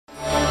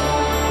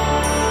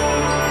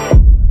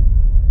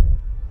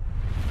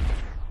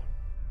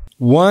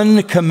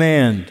One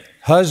command: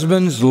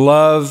 husbands,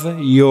 love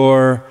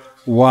your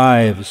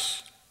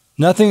wives.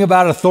 Nothing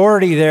about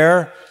authority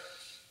there.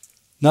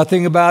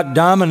 Nothing about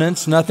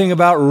dominance. Nothing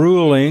about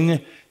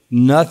ruling.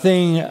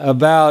 Nothing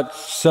about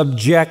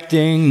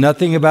subjecting.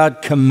 Nothing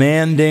about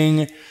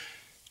commanding.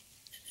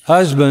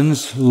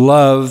 Husbands,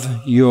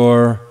 love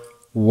your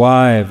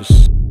wives.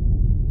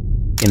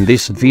 In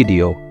this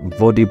video,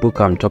 Vodi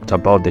Bukam talked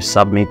about the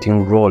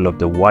submitting role of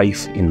the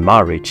wife in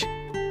marriage.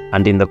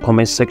 And in the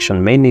comment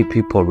section, many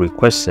people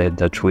requested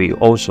that we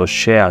also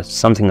share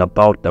something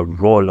about the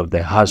role of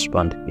the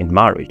husband in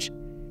marriage.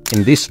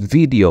 In this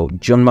video,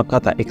 John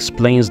MacArthur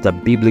explains the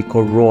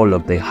biblical role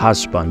of the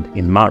husband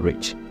in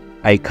marriage.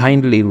 I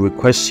kindly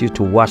request you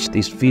to watch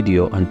this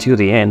video until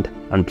the end,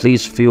 and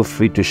please feel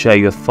free to share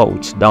your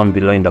thoughts down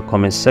below in the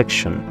comment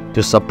section.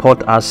 To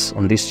support us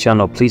on this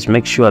channel, please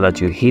make sure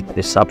that you hit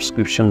the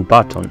subscription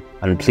button,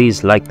 and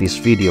please like this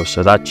video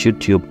so that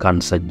YouTube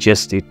can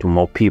suggest it to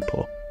more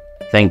people.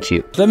 Thank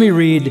you. Let me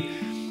read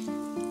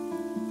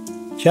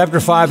chapter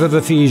 5 of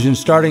Ephesians,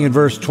 starting in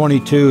verse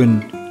 22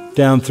 and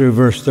down through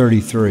verse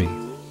 33.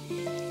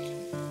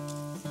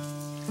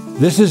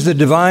 This is the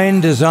divine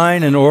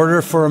design and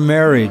order for a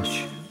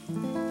marriage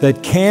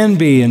that can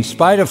be, in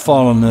spite of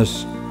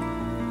fallenness,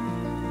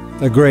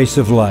 a grace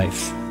of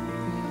life.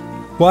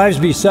 Wives,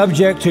 be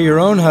subject to your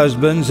own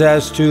husbands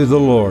as to the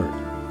Lord.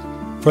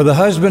 For the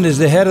husband is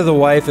the head of the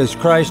wife, as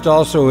Christ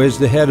also is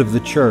the head of the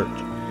church,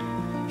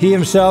 he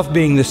himself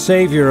being the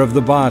Savior of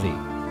the body.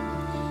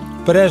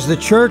 But as the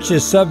church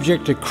is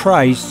subject to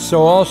Christ,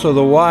 so also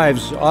the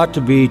wives ought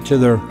to be to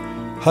their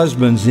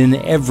husbands in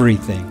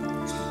everything.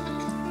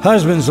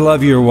 Husbands,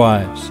 love your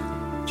wives,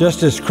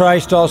 just as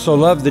Christ also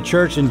loved the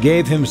church and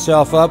gave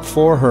himself up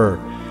for her,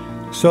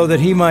 so that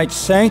he might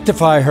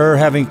sanctify her,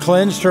 having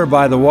cleansed her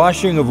by the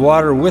washing of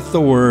water with the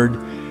word,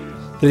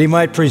 that he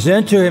might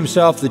present to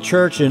himself the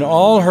church in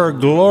all her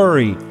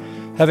glory,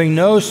 having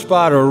no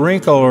spot or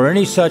wrinkle or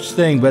any such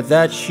thing, but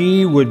that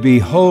she would be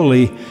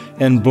holy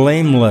and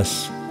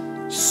blameless.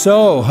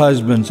 So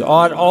husbands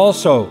ought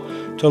also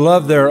to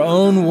love their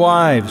own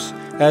wives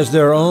as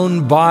their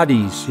own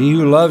bodies. He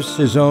who loves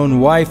his own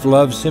wife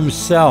loves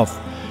himself.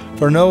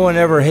 For no one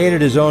ever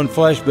hated his own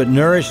flesh, but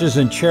nourishes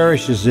and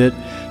cherishes it,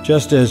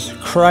 just as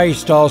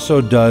Christ also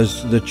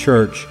does the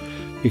church,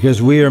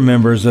 because we are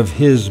members of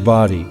his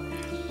body.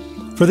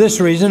 For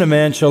this reason, a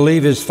man shall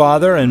leave his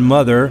father and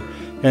mother,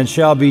 and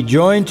shall be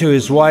joined to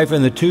his wife,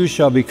 and the two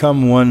shall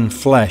become one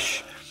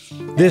flesh.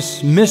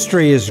 This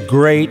mystery is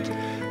great,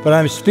 but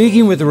I'm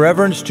speaking with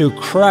reference to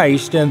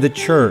Christ and the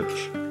church.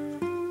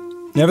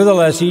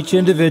 Nevertheless, each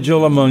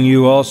individual among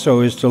you also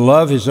is to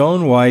love his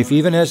own wife,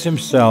 even as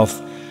himself,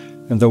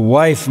 and the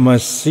wife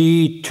must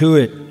see to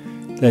it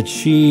that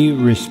she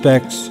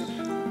respects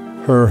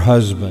her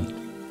husband.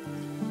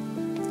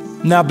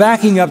 Now,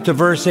 backing up to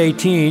verse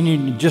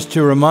 18, just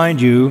to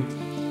remind you,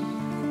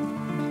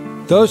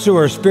 those who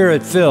are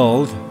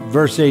Spirit-filled,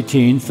 verse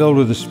 18, filled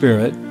with the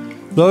Spirit,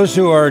 those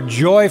who are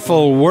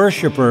joyful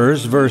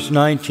worshipers, verse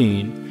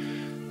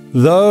 19,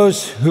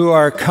 those who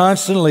are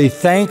constantly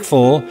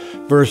thankful,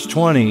 verse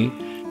 20,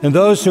 and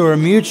those who are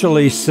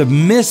mutually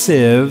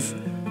submissive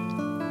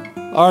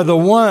are the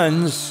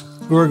ones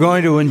who are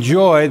going to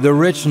enjoy the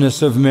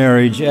richness of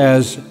marriage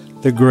as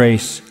the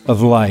grace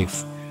of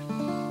life.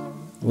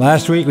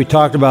 Last week we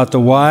talked about the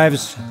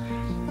wives.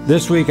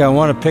 This week I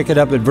want to pick it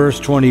up at verse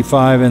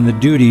 25 and the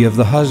duty of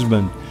the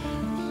husband.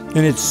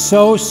 And it's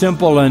so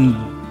simple and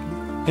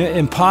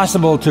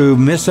impossible to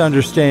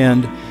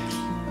misunderstand.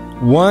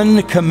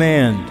 One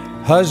command: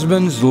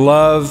 husbands,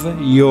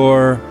 love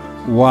your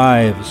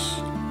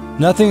wives.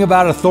 Nothing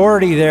about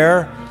authority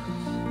there.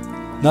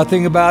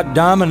 Nothing about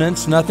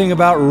dominance. Nothing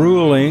about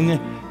ruling.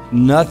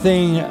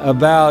 Nothing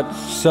about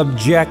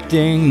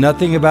subjecting.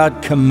 Nothing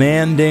about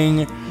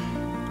commanding.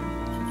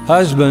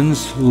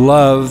 Husbands,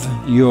 love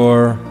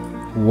your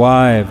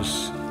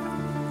wives.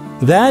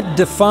 That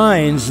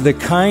defines the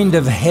kind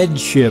of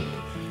headship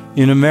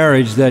in a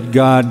marriage that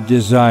God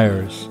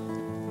desires.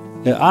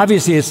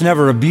 Obviously, it's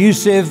never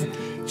abusive,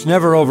 it's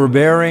never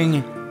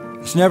overbearing,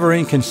 it's never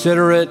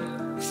inconsiderate,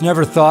 it's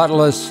never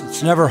thoughtless,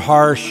 it's never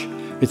harsh,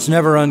 it's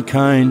never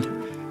unkind,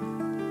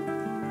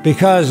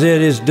 because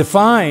it is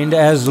defined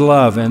as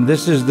love. And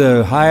this is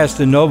the highest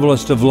and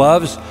noblest of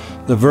loves.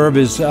 The verb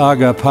is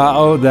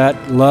agapao,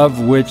 that love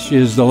which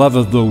is the love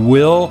of the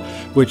will,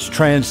 which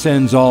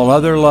transcends all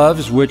other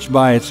loves, which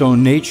by its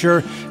own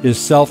nature is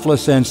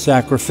selfless and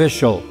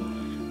sacrificial.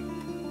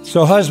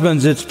 So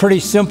husbands, it's pretty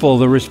simple.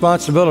 The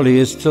responsibility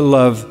is to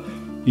love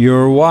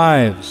your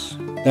wives.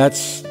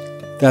 That's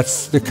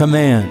the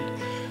command.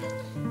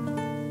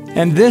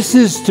 And this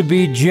is to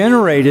be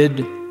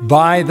generated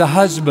by the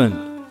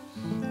husband.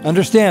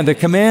 Understand, the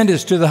command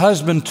is to the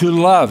husband to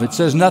love. It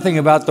says nothing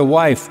about the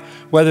wife,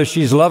 whether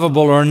she's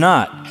lovable or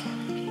not,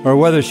 or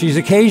whether she's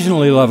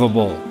occasionally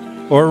lovable,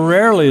 or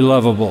rarely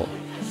lovable,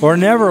 or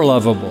never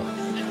lovable.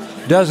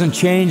 It doesn't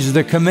change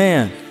the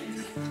command,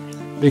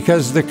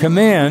 because the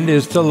command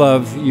is to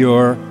love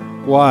your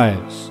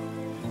wives.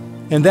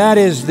 And that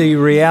is the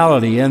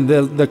reality. And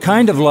the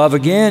kind of love,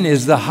 again,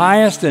 is the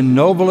highest and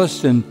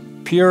noblest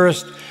and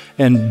purest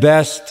and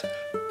best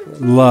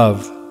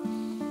love.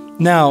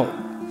 Now,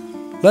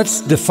 let's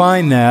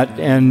define that,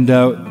 and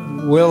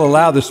we'll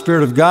allow the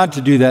Spirit of God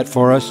to do that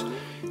for us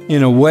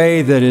in a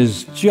way that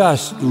is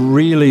just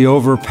really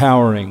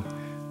overpowering.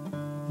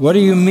 What do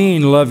you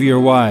mean, love your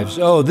wives?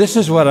 Oh, this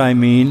is what I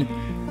mean.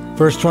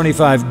 Verse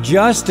 25,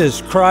 just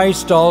as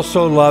Christ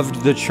also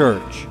loved the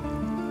church.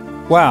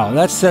 Wow,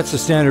 that sets the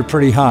standard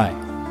pretty high.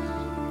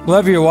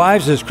 Love your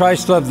wives as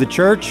Christ loved the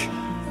church.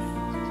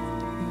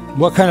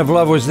 What kind of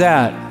love was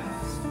that?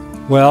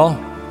 Well,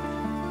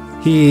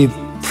 He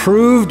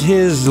proved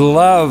His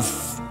love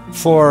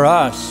for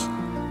us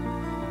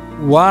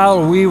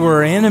while we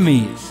were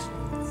enemies.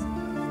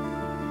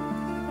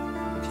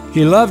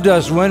 He loved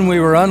us when we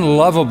were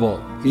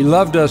unlovable. He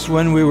loved us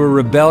when we were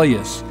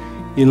rebellious.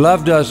 He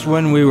loved us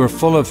when we were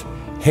full of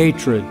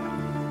hatred.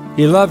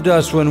 He loved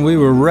us when we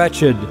were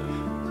wretched,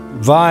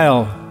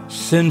 vile,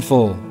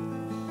 sinful.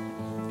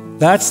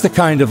 That's the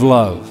kind of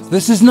love.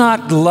 This is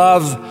not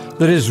love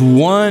that is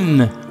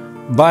won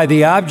by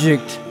the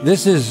object.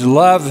 This is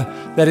love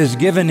that is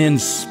given in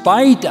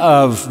spite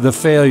of the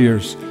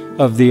failures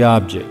of the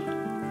object.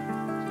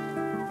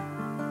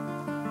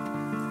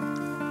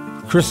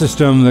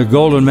 Chrysostom, the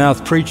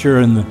golden-mouthed preacher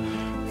in the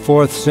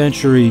 4th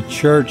century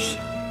church,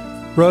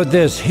 wrote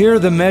this, "Hear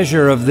the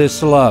measure of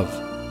this love.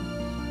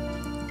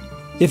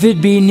 If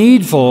it be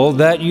needful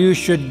that you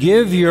should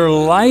give your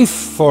life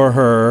for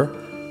her,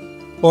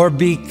 or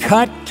be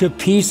cut to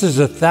pieces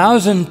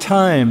 1,000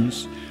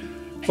 times,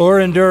 or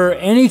endure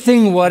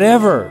anything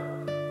whatever,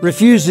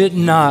 refuse it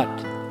not.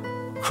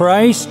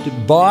 Christ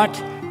bought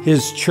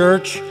His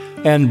church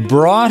and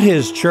brought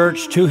His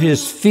church to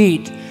His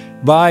feet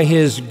by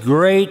His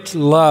great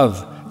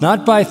love,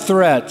 not by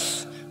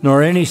threats,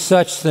 nor any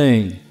such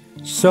thing.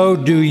 So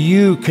do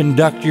you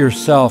conduct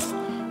yourself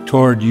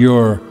toward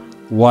your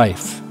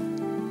wife."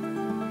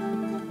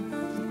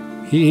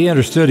 He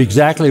understood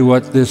exactly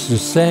what this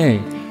is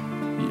saying.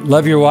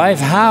 Love your wife?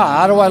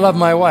 How do I love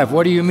my wife?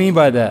 What do you mean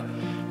by that?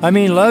 I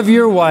mean, love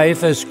your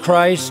wife as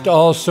Christ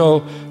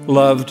also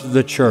loved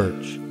the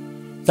church.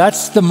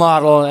 That's the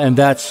model, and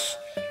that's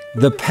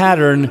the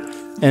pattern,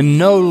 and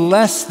no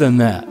less than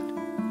that.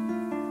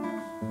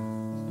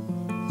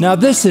 Now,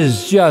 this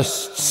is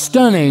just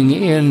stunning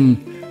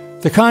in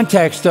the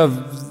context of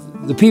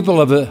the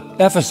people of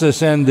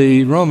Ephesus and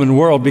the Roman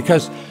world,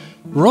 because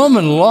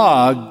Roman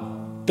law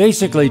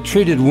basically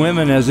treated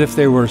women as if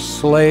they were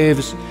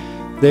slaves.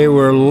 They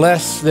were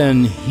less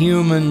than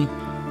human.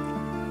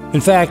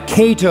 In fact,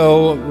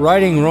 Cato,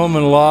 writing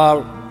Roman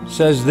law,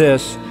 says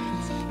this,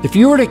 "If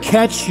you were to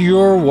catch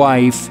your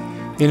wife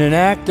in an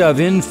act of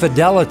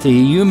infidelity,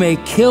 you may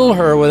kill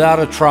her without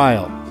a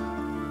trial.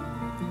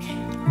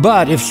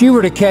 But if she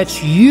were to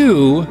catch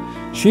you,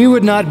 she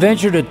would not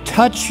venture to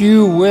touch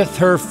you with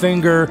her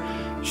finger.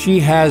 She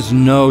has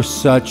no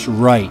such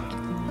right."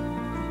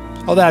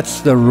 Well, that's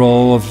the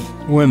role of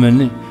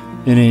women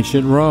in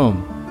ancient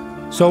Rome.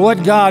 So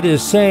what God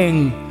is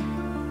saying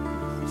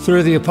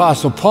through the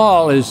Apostle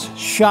Paul is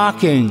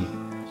shocking.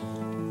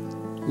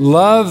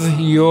 Love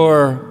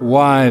your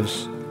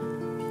wives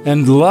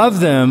and love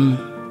them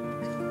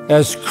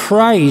as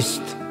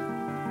Christ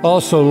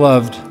also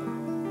loved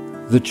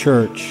the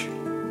church.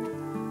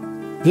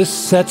 This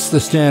sets the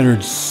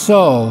standard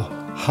so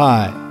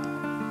high.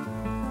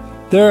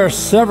 There are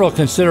several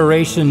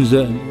considerations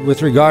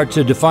with regard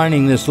to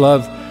defining this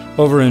love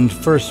over in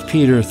 1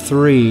 Peter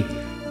 3.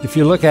 If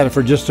you look at it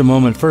for just a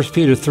moment, 1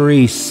 Peter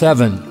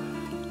 3:7.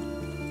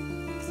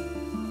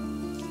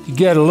 You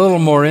get a little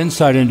more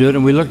insight into it,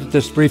 and we looked at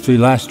this briefly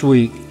last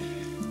week.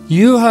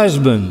 You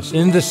husbands,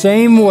 in the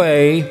same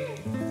way,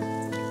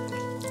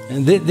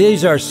 and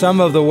these are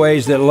some of the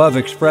ways that love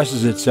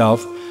expresses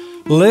itself,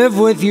 live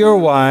with your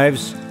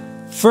wives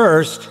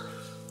first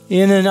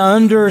in an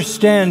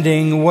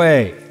understanding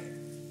way.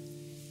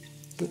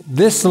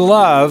 This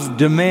love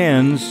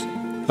demands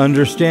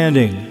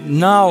understanding,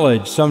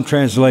 knowledge, some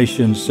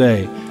translations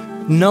say,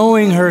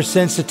 knowing her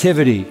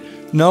sensitivity,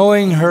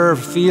 knowing her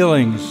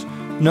feelings,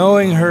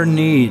 knowing her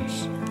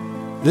needs.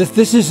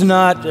 This is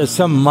not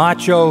some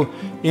macho,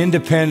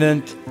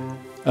 independent,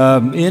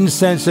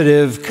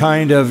 insensitive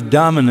kind of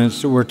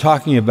dominance that we're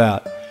talking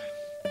about,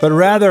 but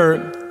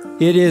rather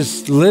it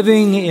is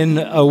living in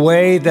a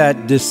way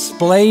that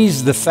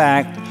displays the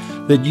fact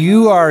that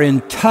you are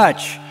in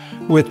touch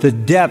with the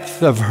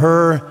depth of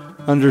her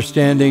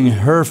understanding,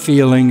 her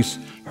feelings,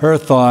 her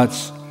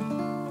thoughts,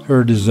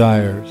 her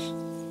desires.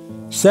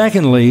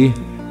 Secondly,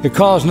 it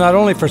calls not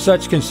only for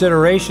such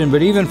consideration,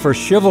 but even for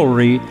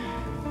chivalry,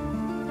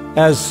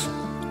 as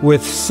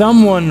with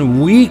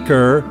someone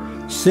weaker,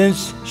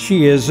 since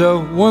she is a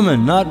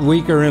woman. Not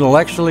weaker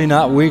intellectually,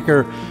 not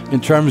weaker in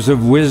terms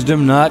of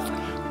wisdom, not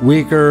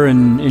weaker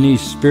in any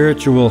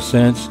spiritual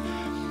sense,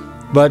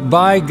 but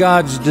by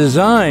God's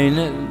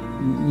design,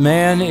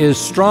 man is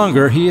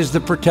stronger. He is the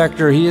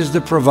protector. He is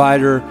the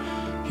provider.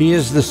 He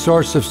is the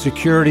source of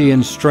security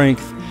and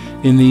strength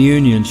in the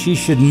union. She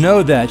should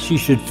know that. She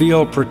should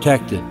feel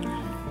protected.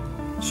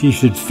 She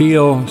should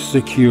feel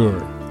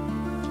secure.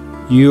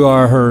 You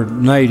are her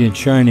knight in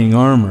shining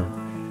armor.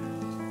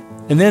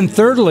 And then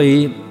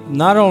thirdly,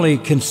 not only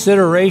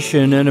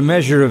consideration and a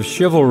measure of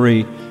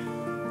chivalry,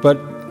 but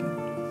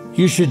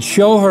you should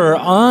show her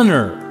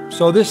honor.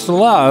 So this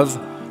love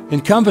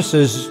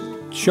encompasses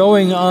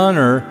showing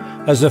honor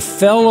as a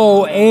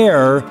fellow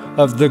heir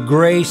of the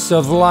grace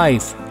of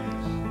life.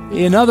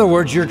 In other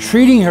words, you're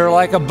treating her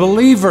like a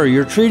believer.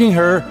 You're treating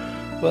her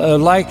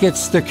like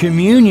it's the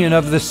communion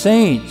of the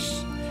saints.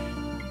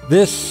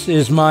 This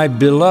is my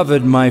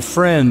beloved, my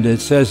friend, it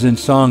says in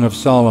Song of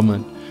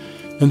Solomon.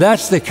 And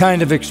that's the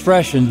kind of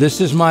expression. This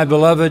is my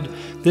beloved,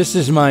 this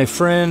is my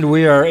friend.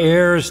 We are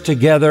heirs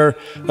together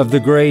of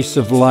the grace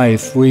of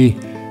life.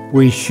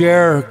 We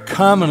share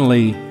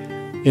commonly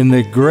in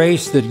the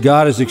grace that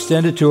God has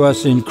extended to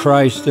us in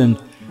Christ and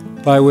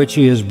by which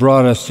He has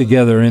brought us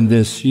together in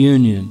this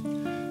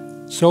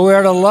union. So we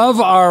are to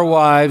love our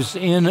wives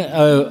in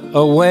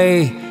a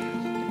way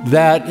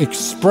that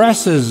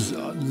expresses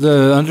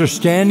the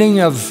understanding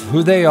of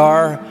who they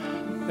are,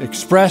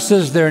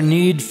 expresses their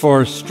need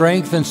for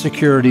strength and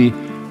security,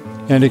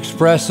 and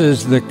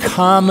expresses the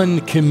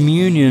common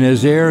communion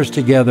as heirs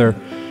together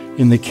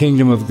in the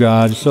kingdom of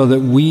God, so that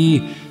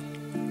we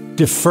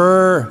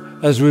defer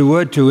as we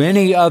would to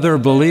any other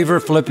believer.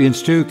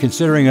 Philippians 2,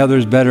 considering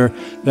others better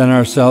than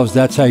ourselves.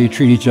 That's how you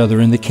treat each other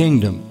in the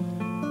kingdom.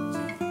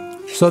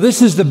 So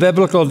this is the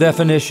biblical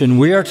definition.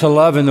 We are to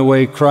love in the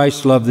way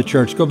Christ loved the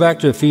church. Go back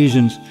to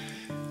Ephesians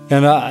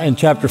and in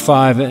chapter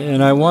 5,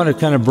 and I want to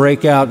kind of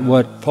break out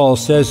what Paul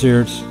says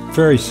here. It's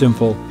very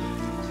simple.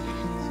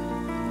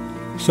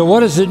 So what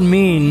does it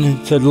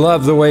mean to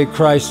love the way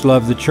Christ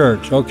loved the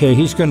church? Okay,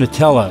 he's going to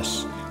tell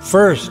us.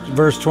 First,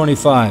 verse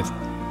 25.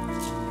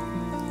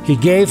 He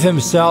gave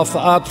himself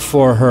up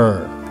for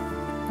her.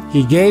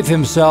 He gave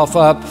himself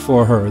up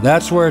for her.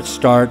 That's where it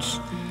starts.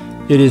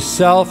 It is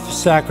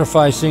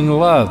self-sacrificing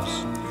love.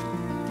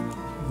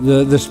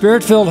 The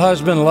Spirit-filled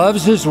husband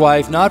loves his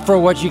wife, not for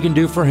what she can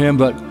do for him,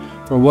 but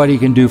for what he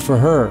can do for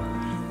her.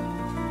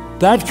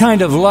 That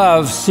kind of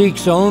love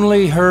seeks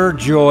only her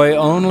joy,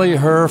 only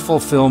her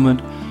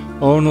fulfillment,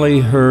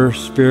 only her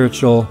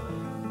spiritual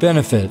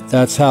benefit.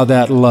 That's how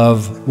that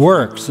love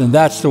works, and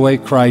that's the way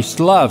Christ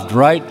loved,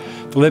 right?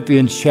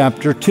 Philippians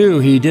chapter 2,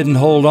 he didn't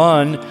hold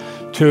on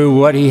to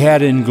what he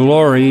had in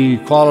glory,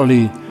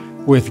 equality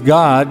with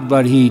God,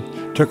 but he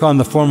took on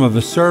the form of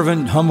a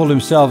servant, humbled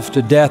himself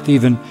to death,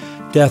 even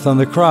death on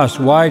the cross.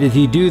 Why did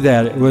he do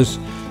that? It was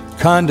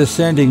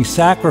condescending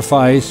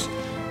sacrifice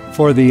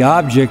for the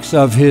objects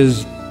of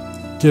his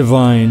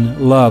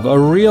divine love. A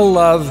real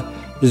love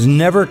is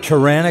never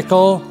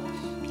tyrannical.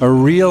 A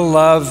real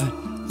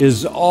love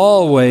is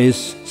always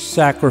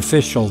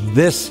sacrificial.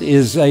 This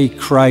is a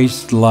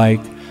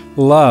Christ-like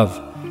love.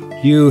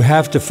 You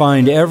have to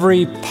find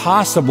every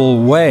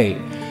possible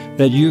way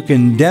that you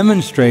can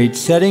demonstrate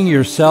setting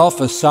yourself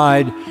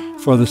aside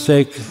for the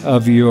sake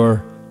of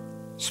your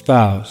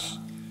spouse.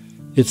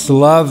 It's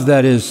love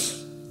that is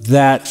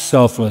that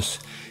selfless.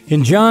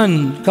 In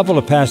John, a couple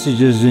of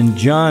passages in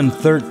John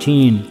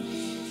 13,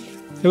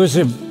 there was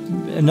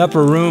an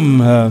upper room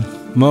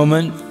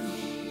moment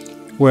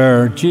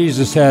where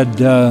Jesus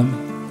had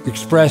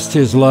expressed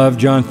his love.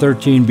 John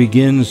 13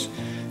 begins,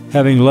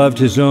 having loved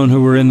his own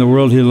who were in the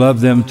world, he loved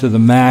them to the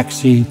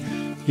max. He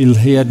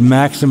had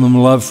maximum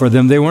love for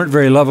them. They weren't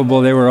very lovable.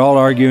 They were all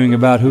arguing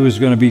about who was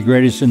going to be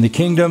greatest in the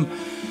kingdom.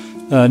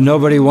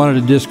 Nobody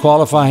wanted to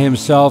disqualify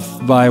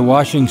himself by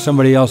washing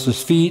somebody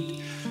else's feet.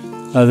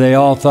 They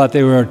all thought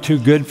they were too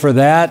good for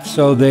that,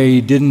 so they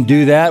didn't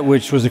do that,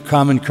 which was a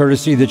common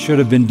courtesy that should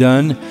have been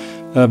done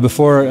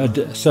before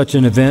such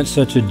an event,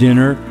 such a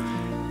dinner.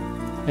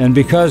 And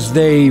because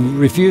they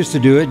refused to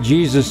do it,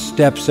 Jesus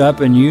steps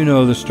up, and you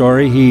know the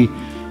story.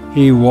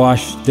 He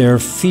washed their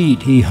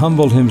feet. He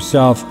humbled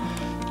himself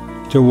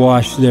to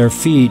wash their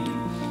feet.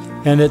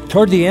 And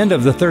toward the end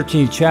of the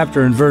 13th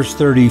chapter, in verse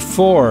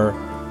 34,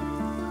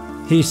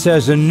 he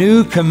says, "A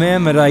new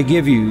commandment I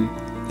give you,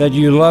 that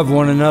you love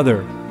one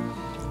another.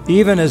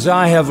 Even as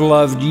I have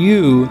loved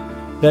you,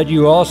 that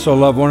you also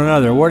love one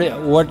another."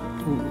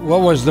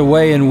 What was the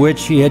way in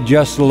which he had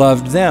just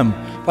loved them?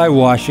 By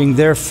washing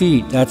their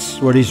feet. That's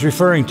what he's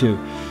referring to.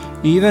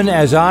 Even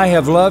as I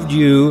have loved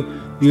you,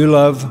 you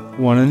love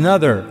one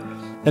another.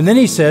 And then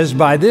he says,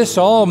 "By this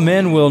all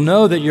men will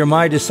know that you're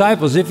my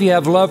disciples, if you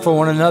have love for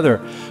one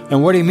another."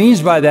 And what he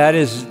means by that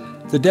is,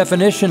 the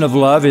definition of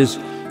love is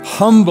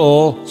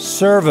humble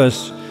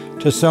service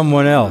to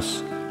someone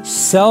else.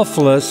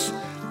 Selfless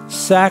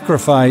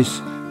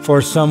sacrifice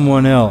for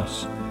someone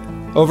else.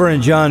 Over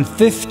in John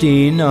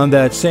 15, on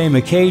that same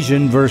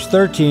occasion, verse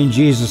 13,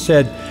 Jesus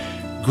said,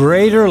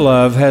 "Greater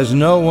love has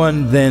no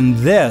one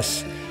than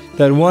this,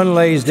 that one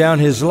lays down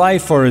his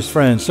life for his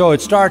friends." So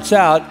it starts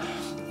out,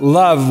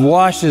 love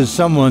washes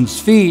someone's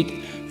feet,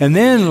 and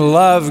then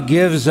love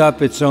gives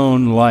up its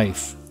own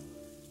life.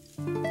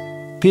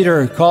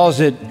 Peter calls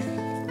it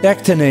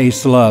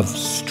ektenes love,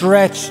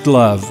 stretched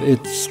love.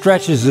 It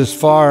stretches as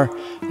far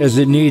as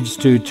it needs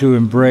to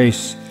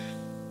embrace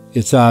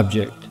its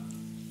object.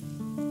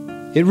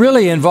 It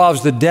really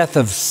involves the death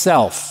of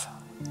self.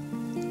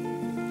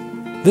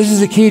 This is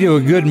the key to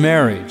a good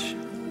marriage,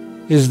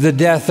 is the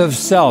death of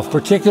self,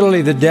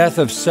 particularly the death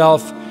of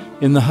self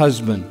in the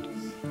husband,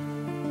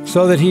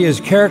 so that he is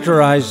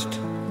characterized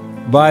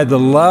by the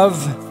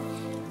love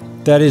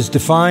that is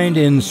defined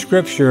in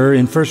Scripture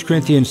in 1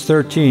 Corinthians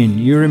 13.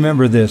 You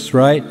remember this,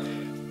 right?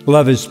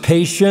 Love is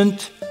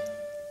patient.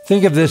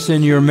 Think of this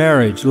in your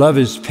marriage. Love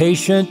is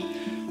patient.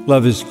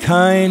 Love is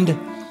kind.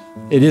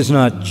 It is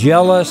not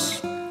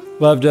jealous.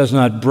 Love does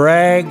not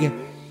brag.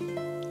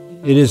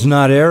 It is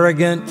not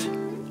arrogant.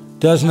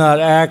 Does not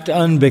act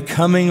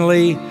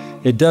unbecomingly.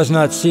 It does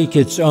not seek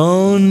its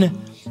own.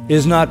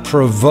 Is not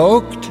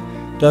provoked.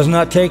 Does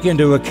not take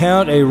into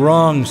account a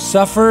wrong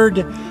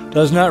suffered.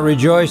 Does not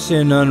rejoice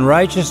in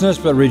unrighteousness,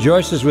 but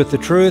rejoices with the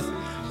truth.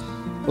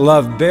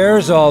 Love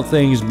bears all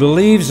things,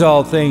 believes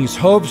all things,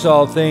 hopes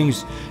all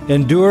things,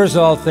 endures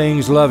all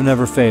things. Love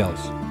never fails.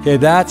 Okay,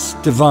 that's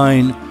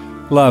divine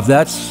love.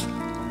 That's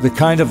the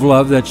kind of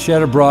love that's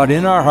shed abroad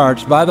in our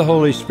hearts by the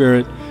Holy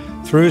Spirit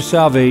through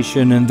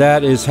salvation, and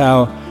that is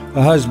how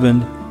a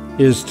husband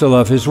is to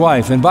love his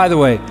wife. And by the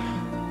way,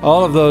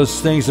 all of those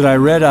things that I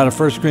read out of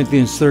 1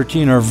 Corinthians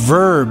 13 are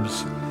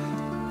verbs.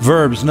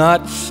 Verbs,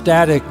 not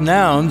static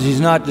nouns. He's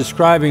not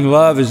describing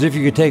love as if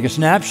you could take a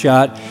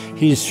snapshot.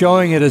 He's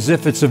showing it as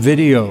if it's a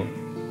video.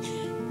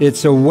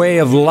 It's a way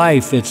of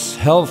life. It's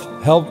help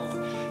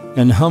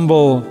and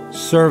humble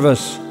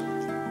service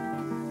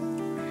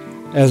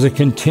as a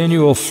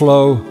continual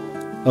flow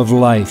of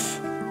life.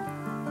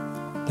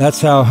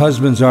 That's how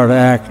husbands are to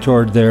act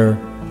toward their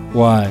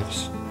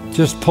wives.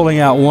 Just pulling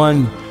out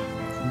one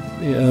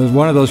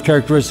of those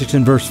characteristics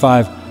in verse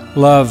 5.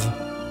 Love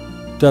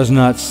does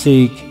not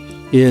seek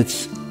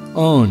its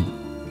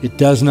own. It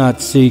does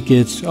not seek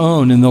its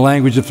own. In the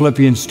language of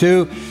Philippians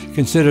 2,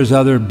 considers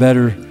other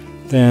better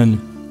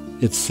than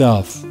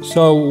itself.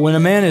 So when a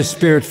man is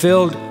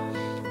Spirit-filled,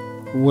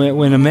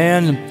 when a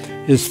man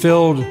is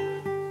filled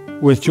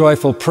with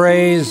joyful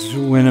praise,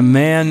 when a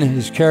man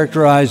is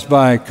characterized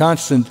by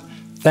constant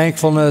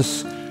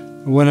thankfulness,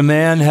 when a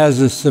man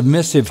has a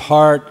submissive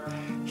heart,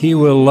 he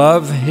will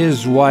love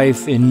his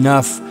wife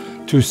enough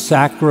to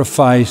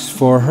sacrifice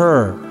for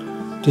her,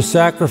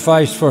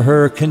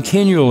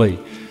 continually.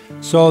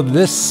 So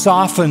this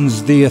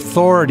softens the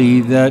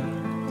authority that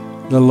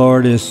the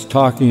Lord is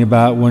talking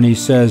about when he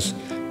says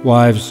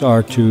wives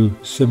are to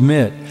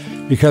submit,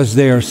 because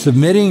they are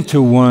submitting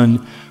to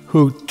one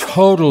who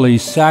totally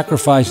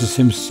sacrifices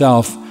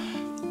himself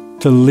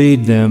to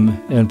lead them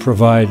and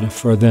provide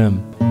for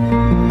them.